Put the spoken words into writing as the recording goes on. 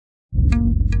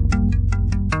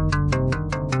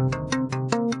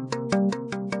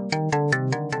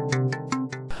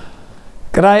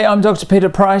G'day, I'm Dr. Peter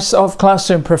Price of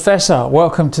Classroom Professor.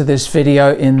 Welcome to this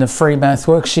video in the free math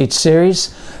worksheet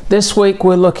series. This week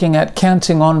we're looking at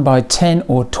counting on by 10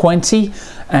 or 20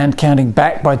 and counting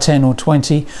back by 10 or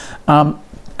 20. And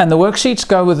the worksheets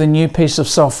go with a new piece of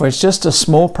software. It's just a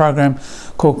small program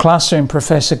called Classroom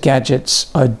Professor Gadget's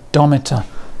Odometer.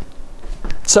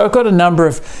 So I've got a number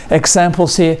of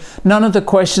examples here. None of the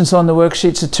questions on the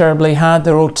worksheets are terribly hard.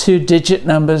 They're all two-digit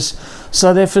numbers.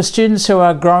 So they're for students who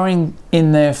are growing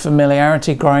in their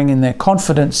familiarity, growing in their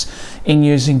confidence in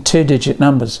using two-digit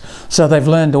numbers. So they've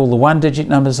learned all the one-digit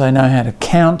numbers, they know how to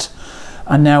count,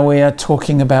 and now we are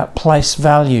talking about place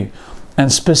value,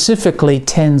 and specifically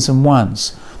tens and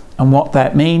ones, and what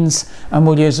that means, and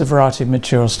we'll use a variety of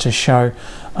materials to show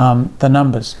the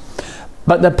numbers.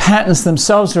 But the patterns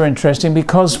themselves are interesting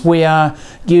because we are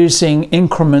using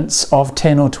increments of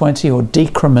 10 or 20 or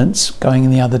decrements going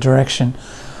in the other direction.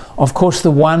 Of course,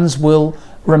 the ones will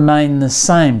remain the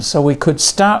same. So we could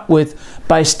start with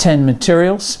base 10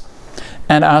 materials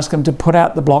and ask them to put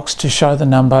out the blocks to show the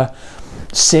number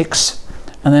 6,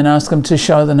 and then ask them to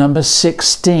show the number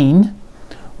 16,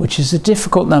 which is a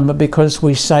difficult number because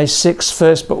we say 6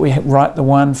 first, but we write the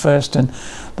 1 first, and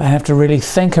they have to really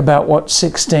think about what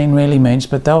 16 really means.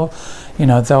 But they'll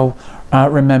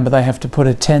remember they have to put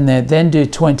a 10 there. Then do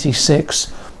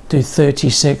 26, do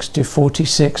 36, do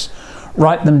 46.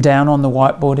 Write them down on the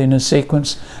whiteboard in a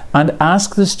sequence and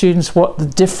ask the students what the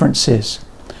difference is.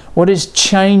 What is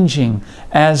changing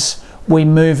as we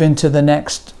move into the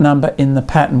next number in the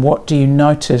pattern? What do you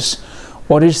notice?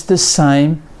 What is the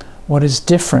same? What is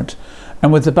different?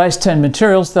 And with the base 10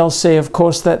 materials, they'll see, of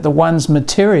course, that the one's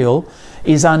material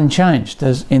is unchanged.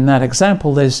 In that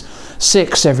example, there's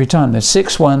 6 every time. There's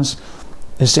 6 ones,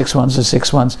 there's 6 ones, there's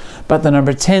 6 ones, but the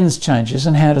number of tens changes,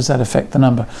 and how does that affect the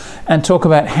number? And talk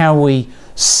about how we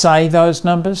say those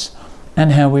numbers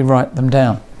and how we write them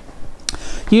down.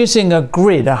 Using a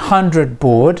grid, a 100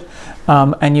 board,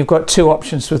 and you've got two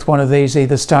options with one of these,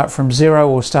 either start from 0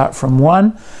 or start from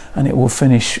 1, and it will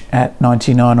finish at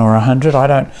 99 or 100. I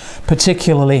don't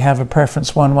particularly have a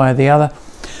preference one way or the other.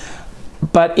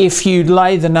 But if you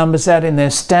lay the numbers out in their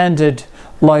standard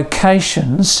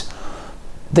locations,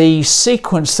 the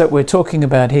sequence that we're talking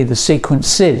about here, the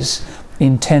sequences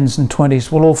in 10s and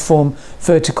 20s, will all form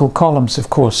vertical columns, of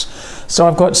course. So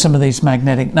I've got some of these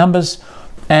magnetic numbers,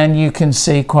 and you can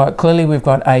see quite clearly we've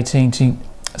got 8, 18,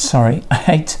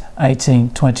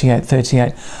 28,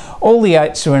 38. All the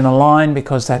 8s are in a line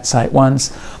because that's 8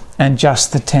 ones, and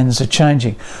just the 10s are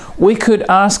changing. We could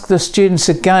ask the students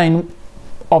again,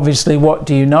 obviously, what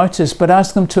do you notice, but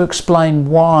ask them to explain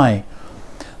why.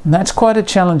 And that's quite a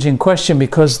challenging question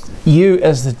because you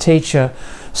as the teacher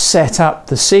set up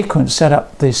the sequence, set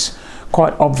up this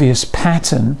quite obvious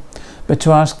pattern, but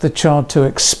to ask the child to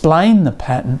explain the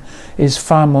pattern is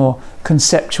far more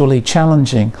conceptually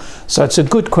challenging. So it's a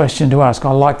good question to ask.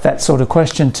 I like that sort of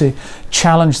question to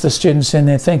challenge the students in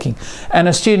their thinking. And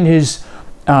a student who's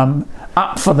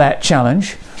up for that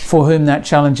challenge, for whom that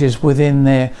challenge is within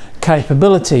their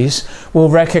capabilities, will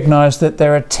recognize that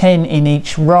there are 10 in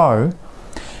each row,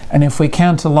 and if we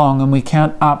count along and we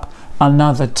count up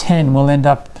another 10, we'll end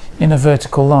up in a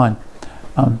vertical line.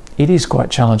 It is quite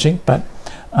challenging, but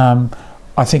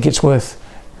I think it's worth,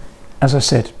 as I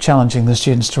said, challenging the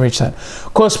students to reach that.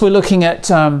 Of course, we're looking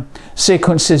at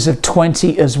sequences of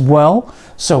 20 as well.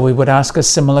 So we would ask a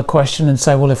similar question and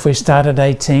say, well, if we start at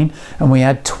 18 and we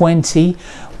add 20,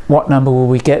 what number will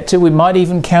we get to? We might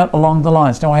even count along the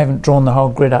lines. Now, I haven't drawn the whole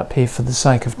grid up here for the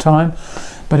sake of time,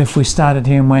 but if we started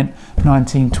here and went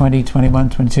 19, 20, 21,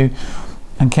 22,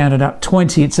 and counted up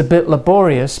 20, it's a bit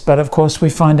laborious, but of course we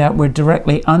find out we're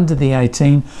directly under the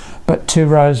 18, but 2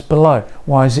 rows below.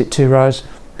 Why is it 2 rows?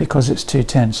 Because it's 2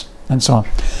 tens, and so on.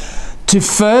 To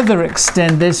further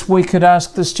extend this, we could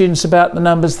ask the students about the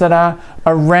numbers that are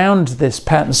around this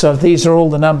pattern. So if these are all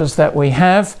the numbers that we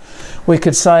have, we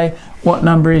could say, what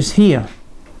number is here?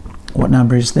 What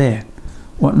number is there?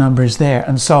 What number is there?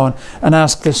 And so on, and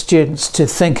ask the students to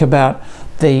think about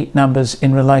the numbers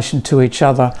in relation to each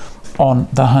other on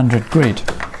the 100 grid.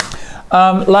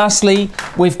 Lastly,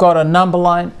 we've got a number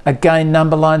line. Again,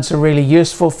 number lines are really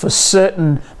useful for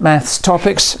certain maths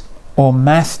topics or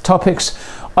math topics.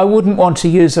 I wouldn't want to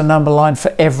use a number line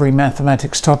for every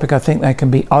mathematics topic. I think they can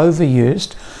be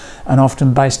overused, and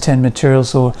often base 10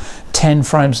 materials or 10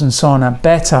 frames and so on are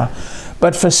better.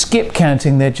 But for skip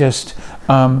counting, they're just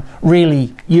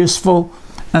really useful.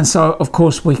 And so, of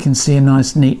course, we can see a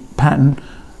nice neat pattern,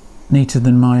 neater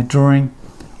than my drawing,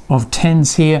 of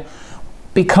 10s here.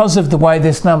 Because of the way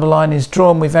this number line is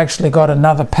drawn, we've actually got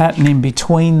another pattern in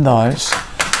between those.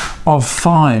 of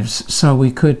 5s. So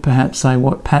we could perhaps say,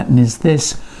 what pattern is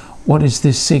this? What is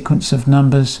this sequence of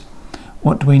numbers?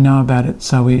 What do we know about it?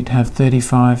 So we'd have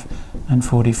 35 and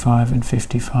 45 and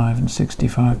 55 and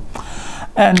 65.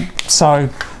 And so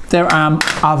there are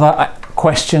other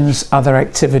questions, other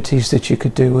activities that you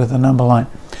could do with a number line.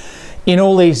 In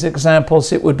all these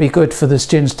examples, it would be good for the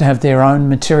students to have their own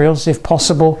materials if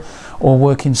possible, or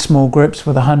work in small groups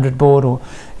with a 100 board, or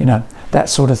that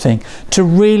sort of thing, to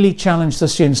really challenge the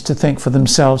students to think for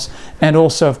themselves, and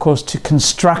also of course to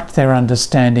construct their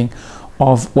understanding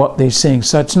of what they're seeing.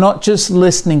 So it's not just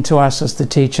listening to us as the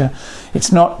teacher,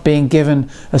 it's not being given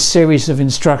a series of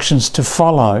instructions to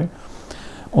follow,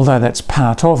 although that's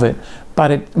part of it,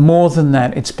 but more than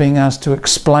that, it's being asked to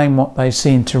explain what they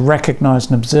see and to recognize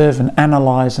and observe and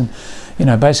analyze, and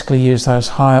basically use those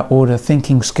higher order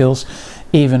thinking skills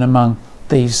even among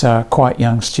these quite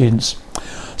young students.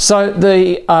 So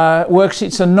the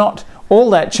worksheets are not all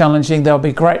that challenging. They'll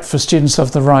be great for students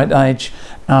of the right age,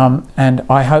 and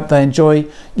I hope they enjoy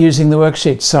using the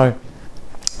worksheets. So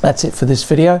that's it for this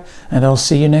video, and I'll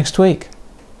see you next week.